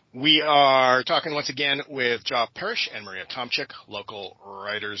We are talking once again with Job Parrish and Maria Tomchik, local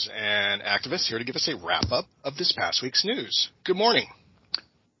writers and activists, here to give us a wrap-up of this past week's news. Good morning.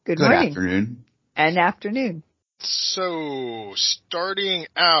 Good morning. Afternoon. And afternoon. So, starting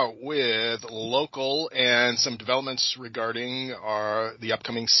out with local and some developments regarding the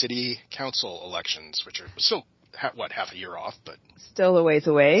upcoming city council elections, which are still, half a year off, but still a ways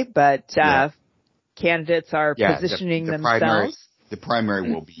away, but candidates are positioning themselves. The primary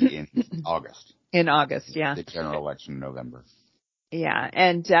will be in August. In August, yeah. The general election in November. Yeah,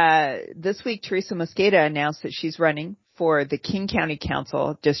 and this week Teresa Mosqueda announced that she's running for the King County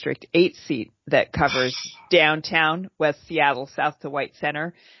Council District 8 seat that covers downtown, West Seattle, south to White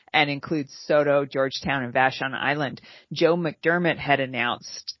Center, and includes Soto, Georgetown, and Vashon Island. Joe McDermott had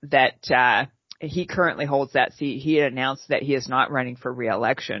announced that he currently holds that seat. He had announced that he is not running for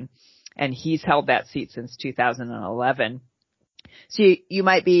re-election, and he's held that seat since 2011. So you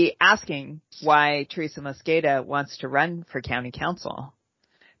might be asking why Teresa Mosqueda wants to run for county council,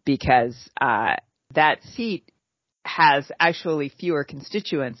 because that seat has actually fewer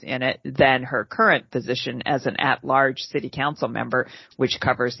constituents in it than her current position as an at-large city council member, which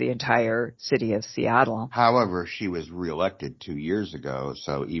covers the entire city of Seattle. However, she was reelected 2 years ago,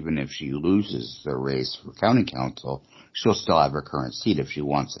 so even if she loses the race for county council, she'll still have her current seat if she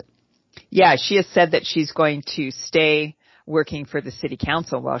wants it. Yeah, she has said that she's going to stay working for the city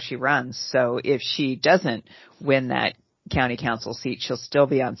council while she runs. So if she doesn't win that county council seat, she'll still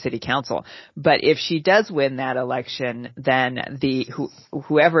be on city council. But if she does win that election, then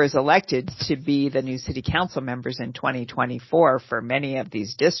whoever is elected to be the new city council members in 2024 for many of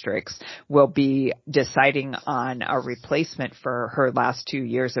these districts will be deciding on a replacement for her last 2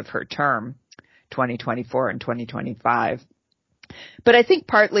 years of her term, 2024 and 2025. But I think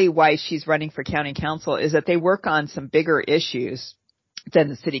partly why she's running for county council is that they work on some bigger issues than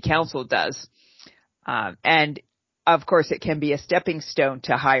the city council does. And of course, it can be a stepping stone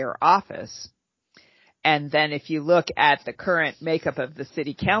to higher office. And then if you look at the current makeup of the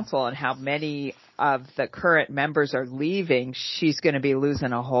city council and how many of the current members are leaving, she's going to be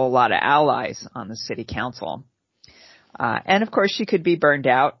losing a whole lot of allies on the city council. And of course, she could be burned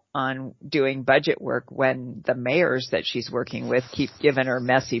out on doing budget work when the mayors that she's working with keep giving her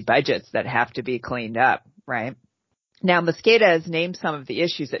messy budgets that have to be cleaned up, right? Now, Mosqueda has named some of the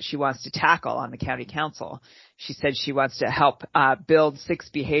issues that she wants to tackle on the county council. She said she wants to help build 6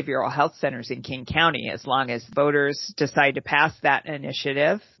 behavioral health centers in King County as long as voters decide to pass that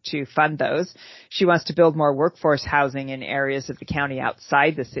initiative to fund those. She wants to build more workforce housing in areas of the county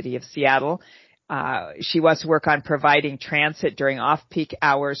outside the city of Seattle. She wants to work on providing transit during off-peak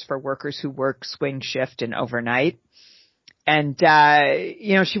hours for workers who work swing shift and overnight. And,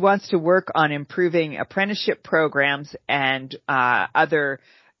 she wants to work on improving apprenticeship programs and other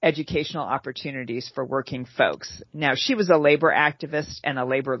educational opportunities for working folks. Now, she was a labor activist and a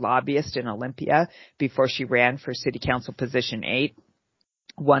labor lobbyist in Olympia before she ran for City Council Position 8,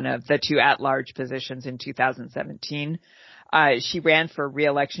 one of the 2 at-large positions in 2017. She ran for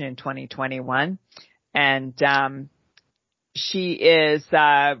re-election in 2021, and she is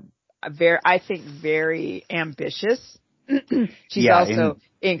very ambitious. She's also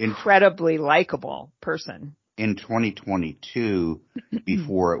incredibly likable person. In 2022,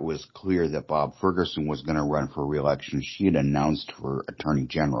 before it was clear that Bob Ferguson was going to run for re-election, she had announced for Attorney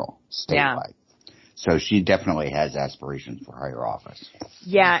General statewide. Yeah. So she definitely has aspirations for higher office.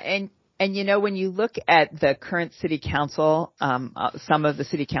 Yeah, and when you look at the current city council, some of the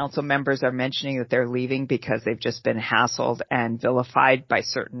city council members are mentioning that they're leaving because they've just been hassled and vilified by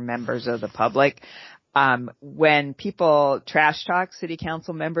certain members of the public. When people trash talk city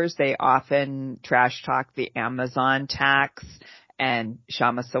council members, they often trash talk the Amazon tax and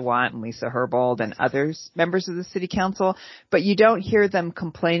Shama Sawant and Lisa Herbold and others members of the city council, but you don't hear them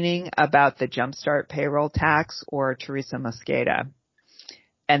complaining about the Jumpstart payroll tax or Teresa Mosqueda.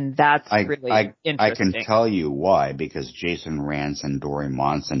 And that's really interesting. I can tell you why, because Jason Rance and Dory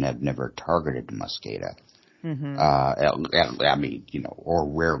Monson have never targeted Mosqueda. Mm-hmm. Or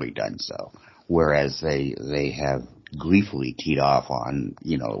rarely done so. Whereas they have gleefully teed off on,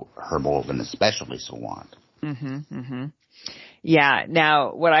 Herbold and especially Sawant. Mm-hmm, mm-hmm. Yeah.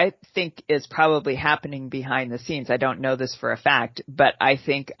 Now, what I think is probably happening behind the scenes, I don't know this for a fact, but I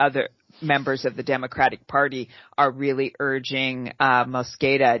think other members of the Democratic Party are really urging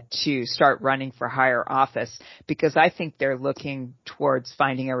Mosqueda to start running for higher office, because I think they're looking towards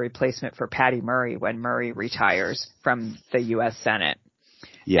finding a replacement for Patty Murray when Murray retires from the U.S. Senate.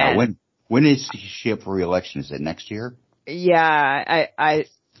 Yeah. When is she up for re-election? Is it next year? Yeah.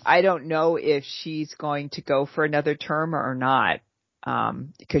 I don't know if she's going to go for another term or not.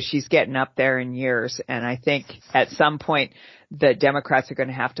 because she's getting up there in years. And I think at some point the Democrats are going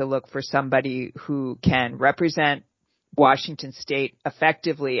to have to look for somebody who can represent Washington State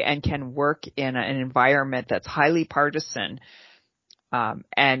effectively and can work in an environment that's highly partisan,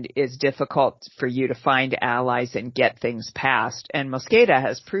 and is difficult for you to find allies and get things passed. And Mosqueda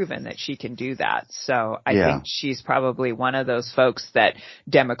has proven that she can do that. So I think she's probably one of those folks that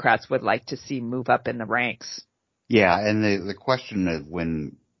Democrats would like to see move up in the ranks. Yeah, and the question of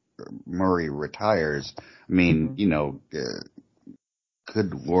when Murray retires, I mean,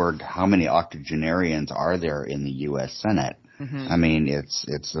 good Lord, how many octogenarians are there in the U.S. Senate? I mean,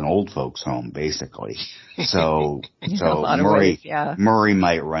 it's an old folks' home, basically. So Murray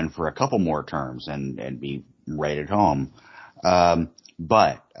might run for a couple more terms and be right at home.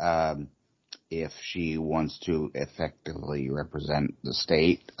 But if she wants to effectively represent the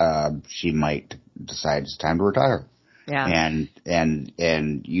state, she might decide it's time to retire. Yeah.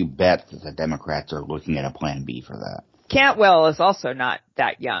 And you bet that the Democrats are looking at a plan B for that. Cantwell is also not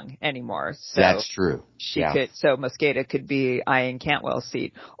that young anymore. So that's true. So Mosqueda could be eyeing Cantwell's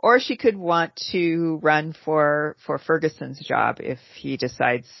seat, or she could want to run for Ferguson's job if he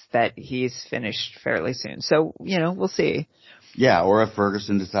decides that he's finished fairly soon. So, we'll see. Yeah, or if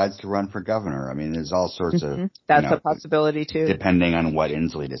Ferguson decides to run for governor. I mean, there's all sorts of... That's a possibility too. Depending on what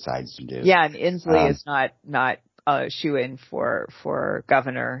Inslee decides to do. Yeah, and Inslee is not shoe-in for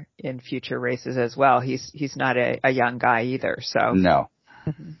governor in future races as well. He's not a young guy either, so. No.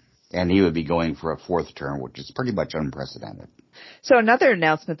 And he would be going for a fourth term, which is pretty much unprecedented. So another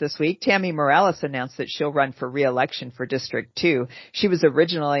announcement this week, Tammy Morales announced that she'll run for re-election for District 2. She was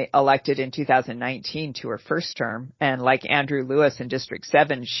originally elected in 2019 to her first term, and like Andrew Lewis in District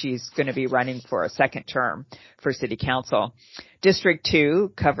 7, she's going to be running for a second term for City Council. District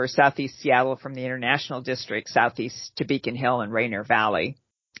 2 covers southeast Seattle from the International District southeast to Beacon Hill and Rainier Valley.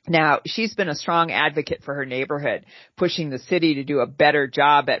 Now, she's been a strong advocate for her neighborhood, pushing the city to do a better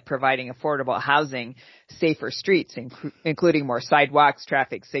job at providing affordable housing, safer streets, including more sidewalks,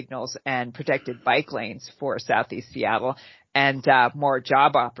 traffic signals, and protected bike lanes for Southeast Seattle, and more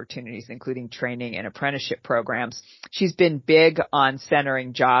job opportunities, including training and apprenticeship programs. She's been big on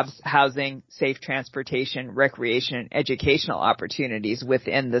centering jobs, housing, safe transportation, recreation, and educational opportunities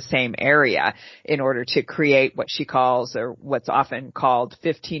within the same area in order to create what she calls, or what's often called,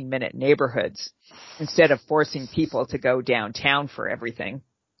 15-minute neighborhoods, instead of forcing people to go downtown for everything.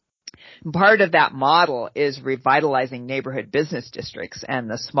 Part of that model is revitalizing neighborhood business districts and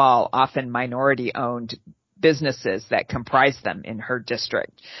the small, often minority-owned businesses that comprise them in her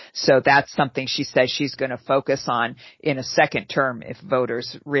district. So that's something she says she's going to focus on in a second term if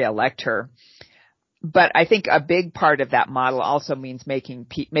voters reelect her. But I think a big part of that model also means making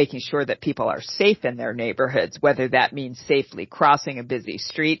sure that people are safe in their neighborhoods, whether that means safely crossing a busy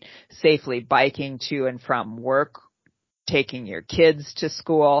street, safely biking to and from work, taking your kids to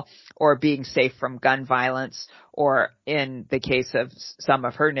school, or being safe from gun violence, or in the case of some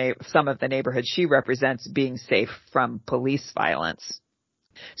of the neighborhoods she represents, being safe from police violence.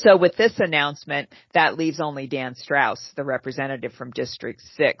 So with this announcement, that leaves only Dan Strauss, the representative from District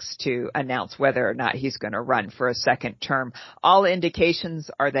 6, to announce whether or not he's going to run for a second term. All indications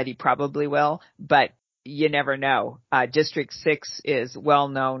are that he probably will, but you never know. District 6 is well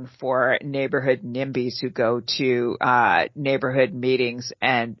known for neighborhood NIMBYs who go to neighborhood meetings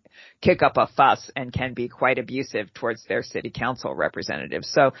and kick up a fuss and can be quite abusive towards their city council representatives.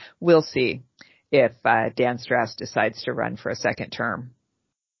 So we'll see if Dan Strauss decides to run for a second term.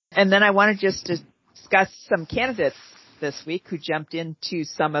 And then I want to just discuss some candidates this week who jumped into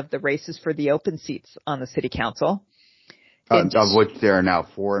some of the races for the open seats on the city council. Of which there are now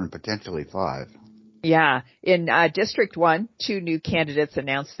 4 and potentially 5. Yeah. In District 1, 2 new candidates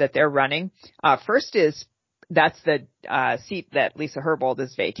announced that they're running. That's the seat that Lisa Herbold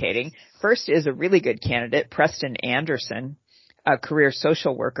is vacating. First is a really good candidate, Preston Anderson, a career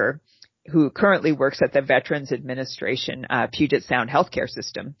social worker who currently works at the Veterans Administration Puget Sound healthcare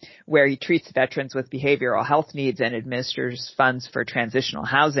system, where he treats veterans with behavioral health needs and administers funds for transitional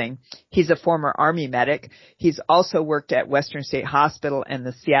housing. He's a former Army medic. He's also worked at Western State Hospital and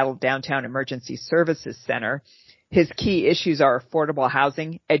the Seattle Downtown Emergency Services Center. His key issues are affordable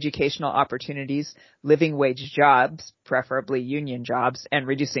housing, educational opportunities, living wage jobs, preferably union jobs, and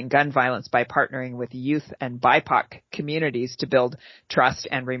reducing gun violence by partnering with youth and BIPOC communities to build trust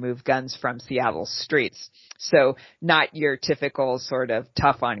and remove guns from Seattle's streets. So not your typical sort of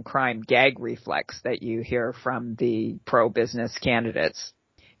tough on crime gag reflex that you hear from the pro-business candidates.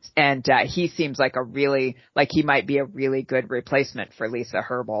 And he seems like he might be a really good replacement for Lisa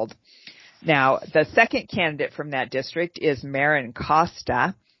Herbold. Now, the second candidate from that district is Marin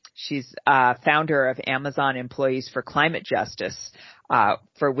Costa. She's founder of Amazon Employees for Climate Justice,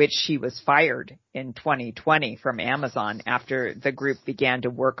 for which she was fired in 2020 from Amazon after the group began to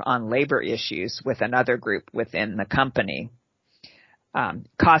work on labor issues with another group within the company.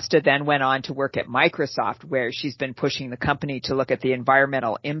 Costa then went on to work at Microsoft, where she's been pushing the company to look at the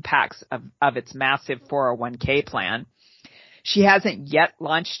environmental impacts of its massive 401k plan. She hasn't yet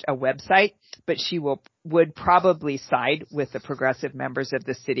launched a website, but she would probably side with the progressive members of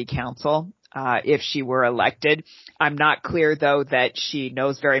the city council if she were elected. I'm not clear, though, that she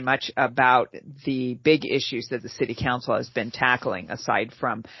knows very much about the big issues that the city council has been tackling, aside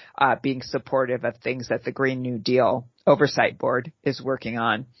from being supportive of things that the Green New Deal Oversight Board is working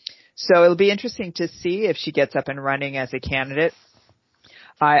on. So it'll be interesting to see if she gets up and running as a candidate.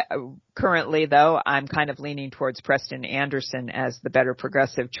 Currently, though, I'm kind of leaning towards Preston Anderson as the better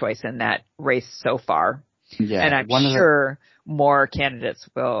progressive choice in that race so far. Yeah, and I'm sure more candidates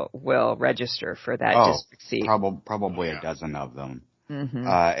will register for that district seat. Probably a dozen of them. Mm-hmm.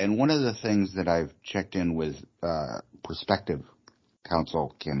 And one of the things that I've checked in with prospective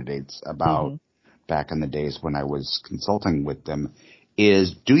council candidates about back in the days when I was consulting with them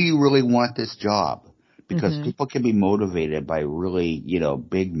is, do you really want this job? Because people can be motivated by really,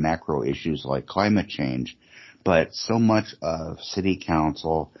 big macro issues like climate change, but so much of city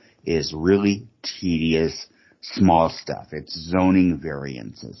council is really tedious, small stuff. It's zoning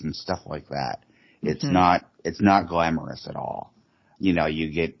variances and stuff like that. It's not glamorous at all. You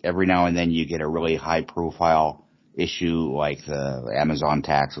get, every now and then you get a really high profile issue like the Amazon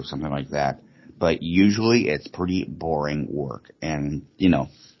tax or something like that. But usually it's pretty boring work. And,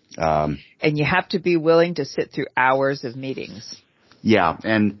 and you have to be willing to sit through hours of meetings. Yeah.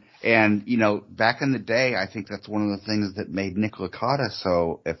 And, back in the day, I think that's one of the things that made Nick Licata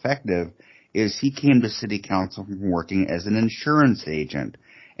so effective is he came to city council from working as an insurance agent.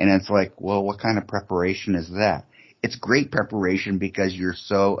 And it's like, well, what kind of preparation is that? It's great preparation because you're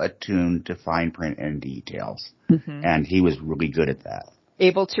so attuned to fine print and details. Mm-hmm. And he was really good at that.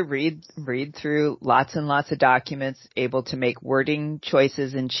 Able to read through lots and lots of documents, able to make wording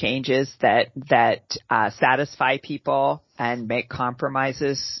choices and changes that satisfy people and make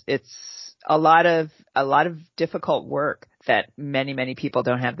compromises. It's a lot of difficult work that many people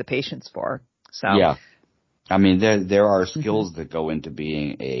don't have the patience for. So yeah, I mean there are skills that go into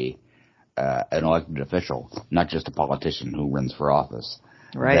being an elected official, not just a politician who runs for office.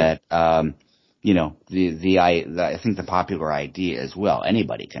 Right. That I think the popular idea is, well,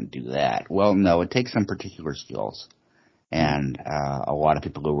 anybody can do that. Well, no, it takes some particular skills. And a lot of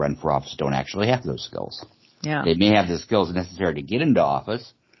people who run for office don't actually have those skills. Yeah. They may have the skills necessary to get into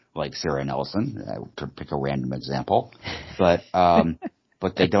office, like Sarah Nelson, to pick a random example, but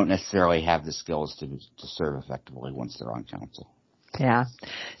they don't necessarily have the skills to serve effectively once they're on council. Yeah.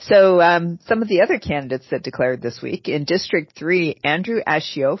 So some of the other candidates that declared this week, in District 3, Andrew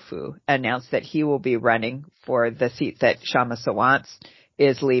Ashiofu announced that he will be running for the seat that Kshama Sawant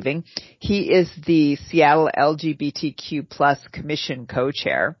is leaving. He is the Seattle LGBTQ+ Commission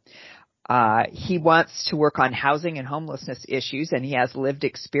co-chair. He wants to work on housing and homelessness issues, and he has lived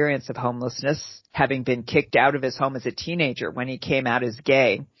experience of homelessness, having been kicked out of his home as a teenager when he came out as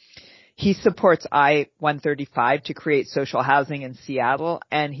gay. He supports I-135 to create social housing in Seattle,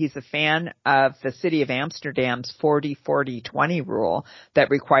 and he's a fan of the city of Amsterdam's 40-40-20 rule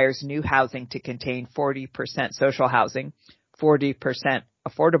that requires new housing to contain 40% social housing, 40%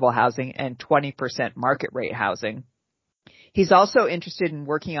 affordable housing, and 20% market rate housing. He's also interested in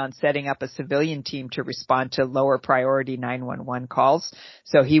working on setting up a civilian team to respond to lower priority 911 calls,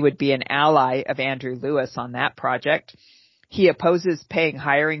 so he would be an ally of Andrew Lewis on that project. He opposes paying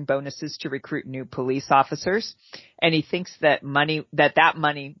hiring bonuses to recruit new police officers, and he thinks that money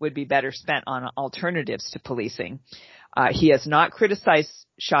would be better spent on alternatives to policing. He has not criticized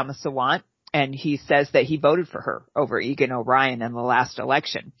Kshama Sawant, and he says that he voted for her over Egan O'Brien in the last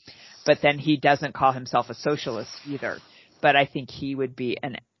election. But then he doesn't call himself a socialist either. But I think he would be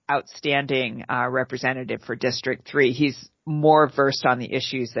an outstanding representative for District 3. He's more versed on the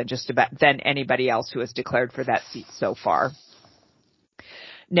issues than anybody else who has declared for that seat so far.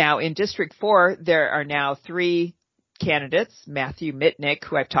 Now, in District 4, there are now 3 candidates. Matthew Mitnick,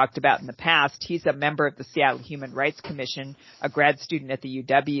 who I've talked about in the past, he's a member of the Seattle Human Rights Commission, a grad student at the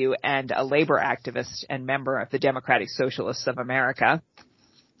UW, and a labor activist and member of the Democratic Socialists of America.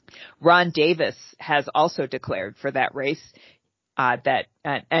 Ron Davis has also declared for that race.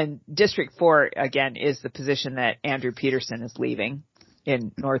 And District 4, again, is the position that Andrew Peterson is leaving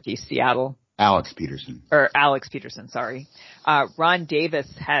in Northeast Seattle. Alex Peterson. Alex Peterson, sorry. Ron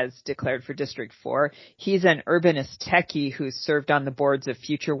Davis has declared for District 4. He's an urbanist techie who's served on the boards of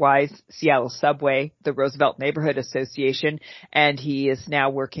FutureWise, Seattle Subway, the Roosevelt Neighborhood Association, and he is now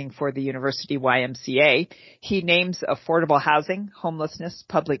working for the University YMCA. He names affordable housing, homelessness,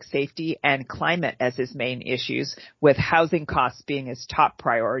 public safety, and climate as his main issues, with housing costs being his top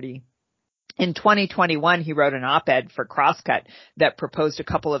priority. In 2021, he wrote an op-ed for Crosscut that proposed a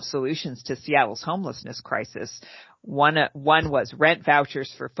couple of solutions to Seattle's homelessness crisis. One was rent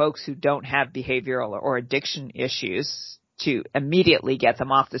vouchers for folks who don't have behavioral or addiction issues to immediately get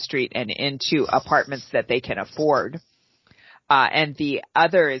them off the street and into apartments that they can afford. And the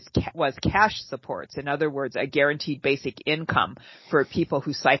other was cash supports. In other words, a guaranteed basic income for people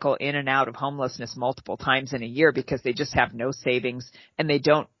who cycle in and out of homelessness multiple times in a year because they just have no savings and they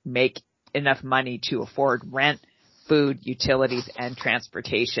don't make enough money to afford rent, food, utilities, and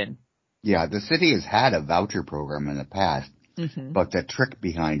transportation. Yeah, the city has had a voucher program in the past, but the trick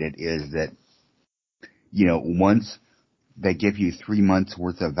behind it is that, once they give you 3 months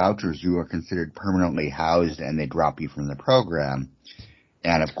worth of vouchers, you are considered permanently housed and they drop you from the program.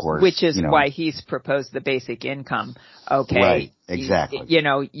 And of course, which is why he's proposed the basic income. Okay. Right, exactly.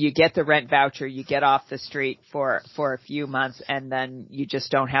 You get the rent voucher, you get off the street for a few months and then you just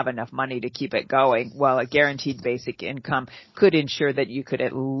don't have enough money to keep it going. Well, a guaranteed basic income could ensure that you could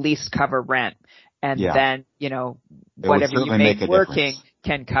at least cover rent and then, whatever you make working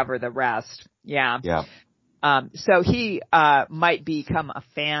can cover the rest. Yeah. Yeah. So he might become a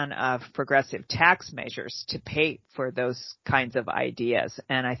fan of progressive tax measures to pay for those kinds of ideas.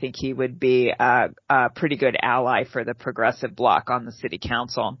 And I think he would be a pretty good ally for the progressive bloc on the city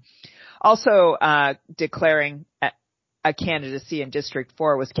council. Also declaring a candidacy in District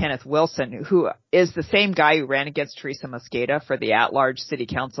 4 was Kenneth Wilson, who is the same guy who ran against Teresa Mosqueda for the at-large city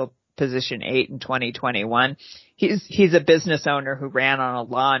council position 8 in 2021. He's a business owner who ran on a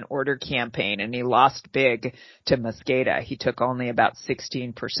law and order campaign and he lost big to Mosqueda. He took only about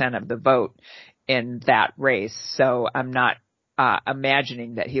 16% of the vote in that race. So I'm not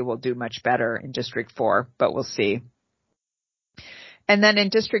imagining that he will do much better in District 4, but we'll see. And then in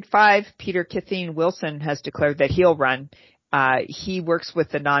District 5, Peter Cathene Wilson has declared that he'll run. He works with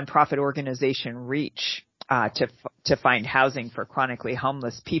the nonprofit organization REACH to find housing for chronically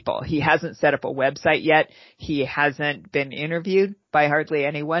homeless people. He hasn't set up a website yet. He hasn't been interviewed by hardly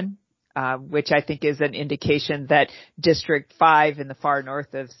anyone, which I think is an indication that District 5 in the far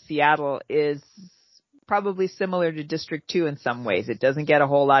north of Seattle is probably similar to District 2 in some ways. It doesn't get a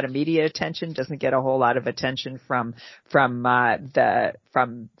whole lot of media attention, doesn't get a whole lot of attention from the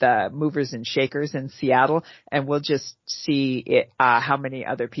movers and shakers in Seattle, and we'll just see how many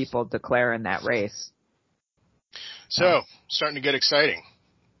other people declare in that race. So, starting to get exciting.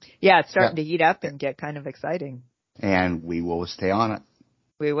 Yeah, it's starting to heat up and get kind of exciting. And we will stay on it.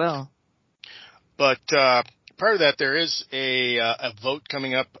 We will. But prior to that, there is a vote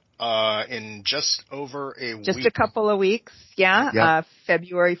coming up in just over a week. Just a couple of weeks, yeah.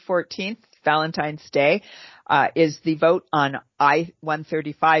 February 14th, Valentine's Day, is the vote on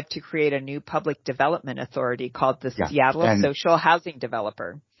I-135 to create a new public development authority called the Seattle Social Housing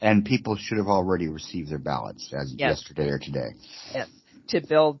Developer. And people should have already received their ballots as yesterday or today. Yes. To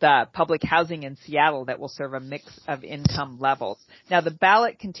build public housing in Seattle that will serve a mix of income levels. Now, the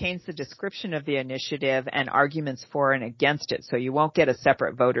ballot contains the description of the initiative and arguments for and against it, so you won't get a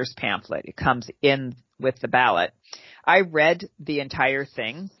separate voter's pamphlet. It comes in with the ballot. I read the entire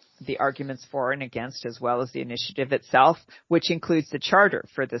thing, the arguments for and against, as well as the initiative itself, which includes the charter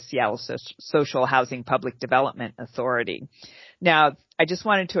for the Seattle Social Housing Public Development Authority. Now, I just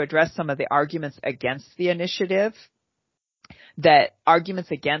wanted to address some of the arguments against the initiative. That arguments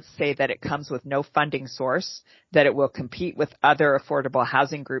against say that it comes with no funding source, that it will compete with other affordable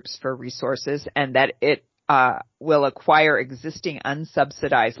housing groups for resources, and that it will acquire existing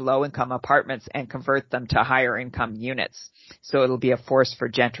unsubsidized low-income apartments and convert them to higher-income units. So it'll be a force for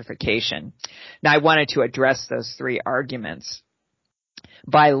gentrification. Now, I wanted to address those three arguments.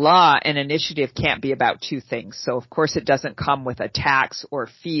 By law, an initiative can't be about two things. So, of course, it doesn't come with a tax or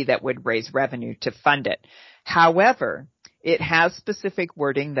fee that would raise revenue to fund it. However, it has specific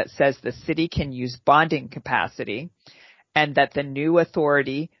wording that says the city can use bonding capacity and that the new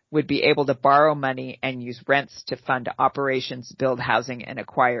authority would be able to borrow money and use rents to fund operations, build housing, and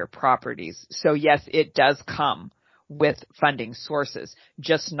acquire properties. So, yes, it does come with funding sources,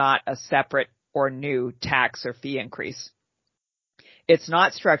 just not a separate or new tax or fee increase. It's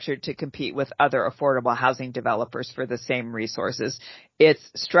not structured to compete with other affordable housing developers for the same resources. It's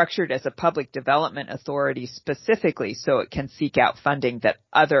structured as a public development authority specifically so it can seek out funding that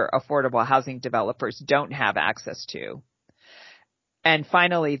other affordable housing developers don't have access to. And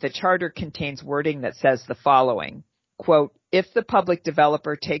finally, the charter contains wording that says the following, quote, if the public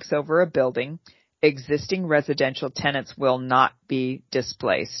developer takes over a building, existing residential tenants will not be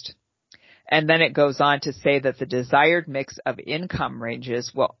displaced. And then it goes on to say that the desired mix of income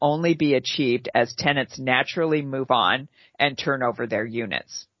ranges will only be achieved as tenants naturally move on and turn over their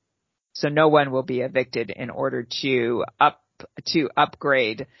units. So no one will be evicted in order to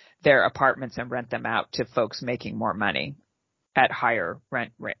upgrade their apartments and rent them out to folks making more money at higher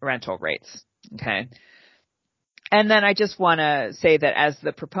rental rates. Okay. And then I just want to say that as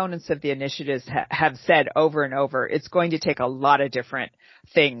the proponents of the initiatives have said over and over, it's going to take a lot of different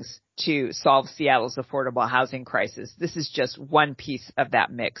things to solve Seattle's affordable housing crisis. This is just one piece of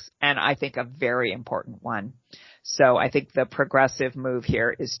that mix, and I think a very important one. So I think the progressive move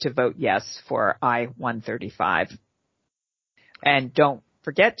here is to vote yes for I-135. And don't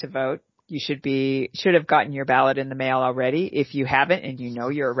forget to vote. You should have gotten your ballot in the mail already. If you haven't and you know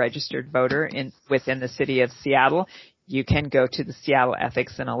you're a registered voter within the city of Seattle, you can go to the Seattle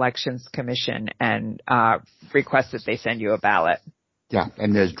Ethics and Elections Commission and request that they send you a ballot. Yeah,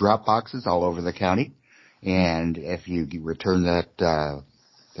 and there's drop boxes all over the county. And if you return that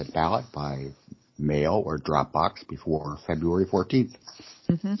ballot by mail or drop box before February 14th.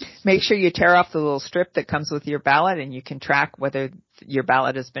 Mm-hmm. Make sure you tear off the little strip that comes with your ballot, and you can track whether your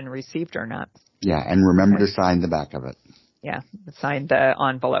ballot has been received or not. Yeah, and remember to sign the back of it. Yeah, sign the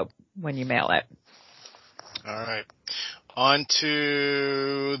envelope when you mail it. All right. On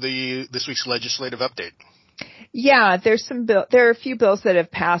to this week's legislative update. Yeah, there are a few bills that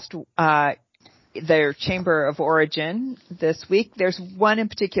have passed their Chamber of Origin this week. There's one in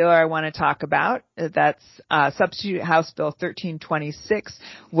particular I want to talk about. That's Substitute House Bill 1326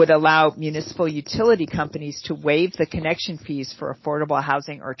 would allow municipal utility companies to waive the connection fees for affordable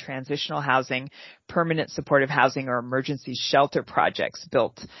housing or transitional housing, permanent supportive housing, or emergency shelter projects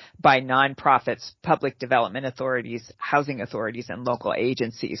built by nonprofits, public development authorities, housing authorities, and local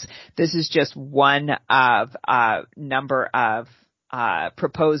agencies. This is just one of a number of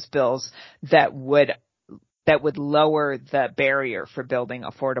proposed bills that would lower the barrier for building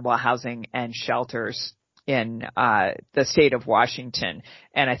affordable housing and shelters in the state of Washington.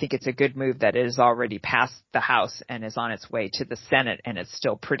 And I think it's a good move that it has already passed the House and is on its way to the Senate, and it's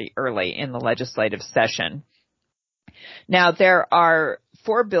still pretty early in the legislative session. Now, there are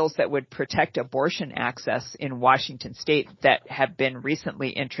 4 bills that would protect abortion access in Washington state that have been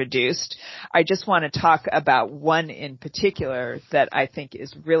recently introduced. I just want to talk about one in particular that I think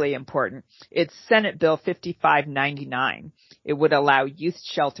is really important. It's Senate Bill 5599. It would allow youth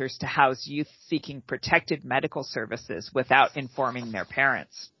shelters to house youth seeking protected medical services without informing their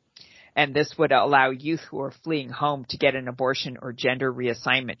parents. And this would allow youth who are fleeing home to get an abortion or gender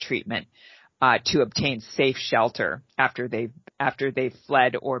reassignment treatment to obtain safe shelter after they've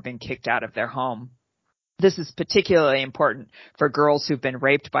fled or been kicked out of their home. This is particularly important for girls who've been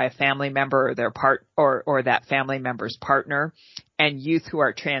raped by a family member or their or that family member's partner, and youth who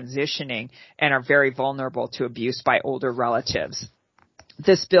are transitioning and are very vulnerable to abuse by older relatives.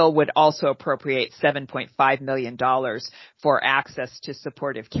 This bill would also appropriate $7.5 million for access to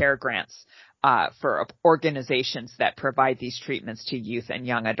supportive care grants for organizations that provide these treatments to youth and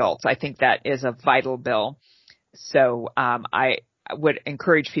young adults. I think that is a vital bill. So I would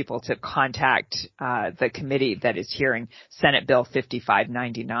encourage people to contact the committee that is hearing Senate Bill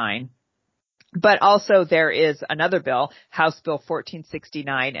 5599. But also there is another bill, House Bill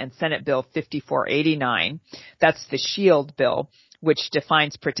 1469 and Senate Bill 5489. That's the SHIELD bill, which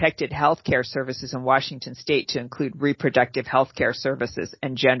defines protected health care services in Washington state to include reproductive health care services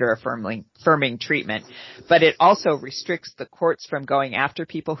and gender affirming treatment. But it also restricts the courts from going after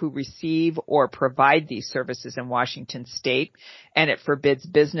people who receive or provide these services in Washington state, and it forbids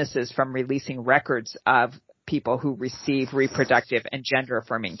businesses from releasing records of people who receive reproductive and gender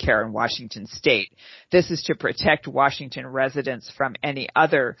affirming care in Washington state. This is to protect Washington residents from any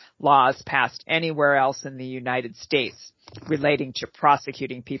other laws passed anywhere else in the United States relating to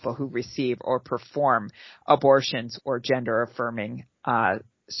prosecuting people who receive or perform abortions or gender affirming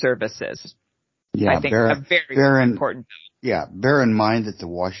services. Yeah, I think a very important. Yeah, bear in mind that the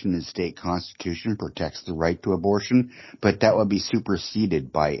Washington State Constitution protects the right to abortion, but that would be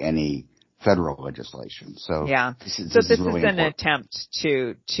superseded by any federal legislation. So yeah, this is really an attempt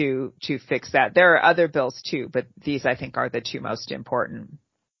to fix that. There are other bills too, but these I think are the two most important.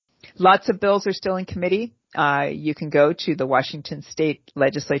 Lots of bills are still in committee. You can go to the Washington State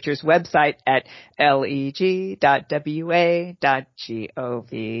Legislature's website at leg.wa.gov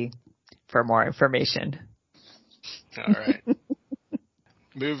for more information. All right.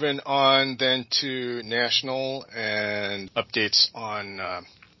 Moving on then to national and updates on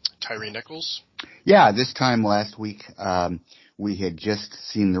Tyre Nichols. Yeah, this time last week, we had just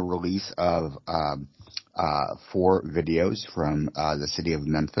seen the release of 4 videos from the city of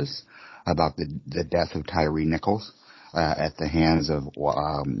Memphis about the death of Tyre Nichols at the hands of,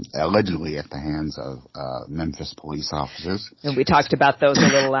 allegedly at the hands of Memphis police officers. And we talked about those a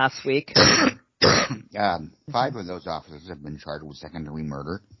little last week. 5 of those officers have been charged with secondary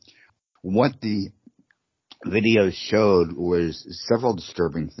murder. What the videos showed was several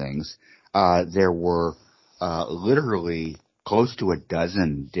disturbing things. There were literally close to a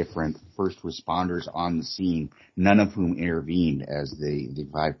dozen different first responders on the scene, none of whom intervened as the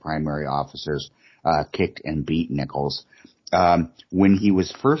 5 primary officers kicked and beat Nichols. When he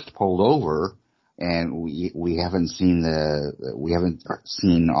was first pulled over, and we haven't seen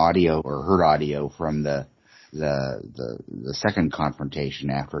audio or heard audio from the second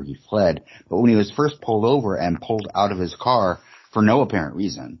confrontation after he fled, but when he was first pulled over and pulled out of his car for no apparent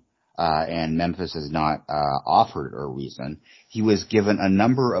reason, and Memphis has not offered a reason, he was given a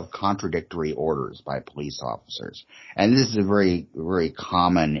number of contradictory orders by police officers. And this is very, very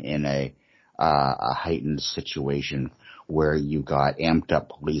common in a heightened situation where you got amped up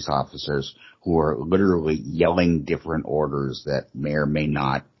police officers who are literally yelling different orders that may or may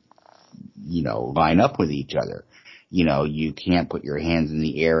not, line up with each other. You can't put your hands in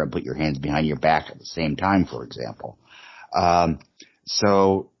the air and put your hands behind your back at the same time, for example.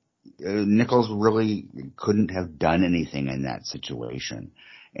 So Nichols really couldn't have done anything in that situation.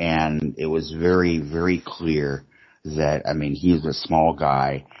 And it was very, very clear that, he's a small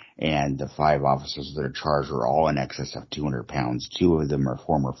guy, and the 5 officers that are charged are all in excess of 200 pounds. 2 of them are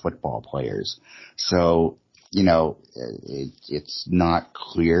former football players. So, it's not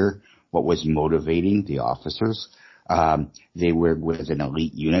clear what was motivating the officers. They were with an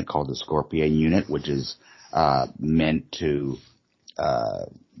elite unit called the Scorpion Unit, which is meant to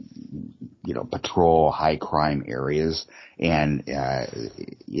patrol high crime areas, and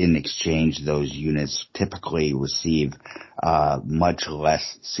in exchange, those units typically receive much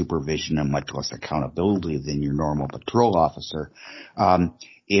less supervision and much less accountability than your normal patrol officer.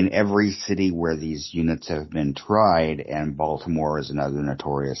 In every city where these units have been tried, and Baltimore is another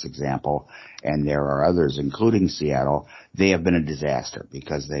notorious example, and there are others, including Seattle, they have been a disaster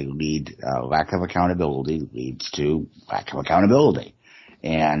because they lead, lack of accountability leads to lack of accountability.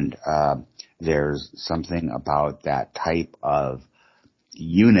 And there's something about that type of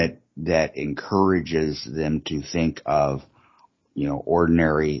unit that encourages them to think of,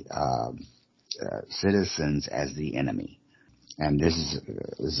 ordinary citizens as the enemy. And this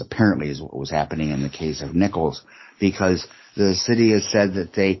apparently is what was happening in the case of Nichols, because the city has said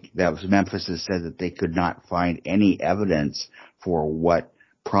that Memphis has said that they could not find any evidence for what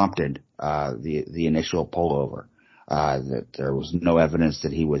prompted the initial pullover. That there was no evidence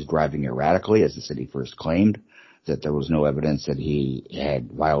that he was driving erratically, as the city first claimed, that there was no evidence that he had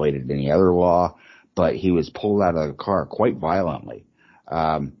violated any other law, but he was pulled out of the car quite violently.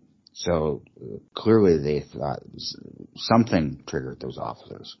 So clearly they thought something triggered those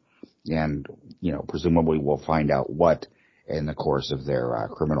officers. And, presumably we'll find out what in the course of their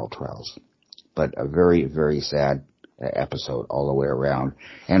criminal trials. But a very, very sad episode all the way around,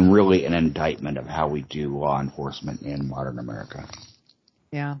 and really an indictment of how we do law enforcement in modern America.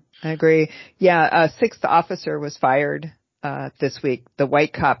 Yeah, I agree. Yeah, a 6th officer was fired this week. The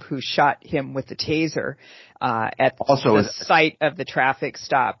white cop who shot him with the taser at the site of the traffic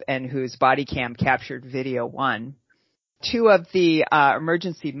stop, and whose body cam captured video 1. 2 of the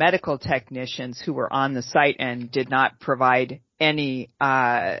emergency medical technicians who were on the site and did not provide any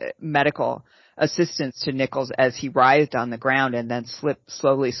medical assistance to Nichols as he writhed on the ground and then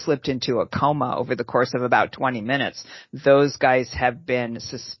slowly slipped into a coma over the course of about 20 minutes. Those guys have been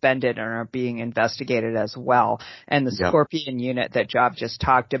suspended and are being investigated as well. And the Scorpion unit that Job just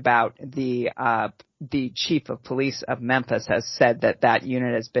talked about, the chief of police of Memphis has said that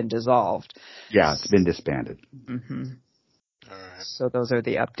unit has been dissolved. Yeah, it's been disbanded. Mm-hmm. All right. So those are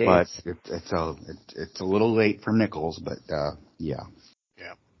the updates. But it's a little late for Nichols, but yeah.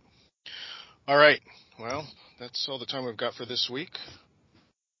 Yeah. All right. Well, that's all the time we've got for this week.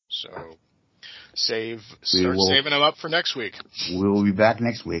 So start saving them up for next week. We'll be back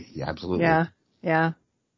next week. Yeah, absolutely. Yeah.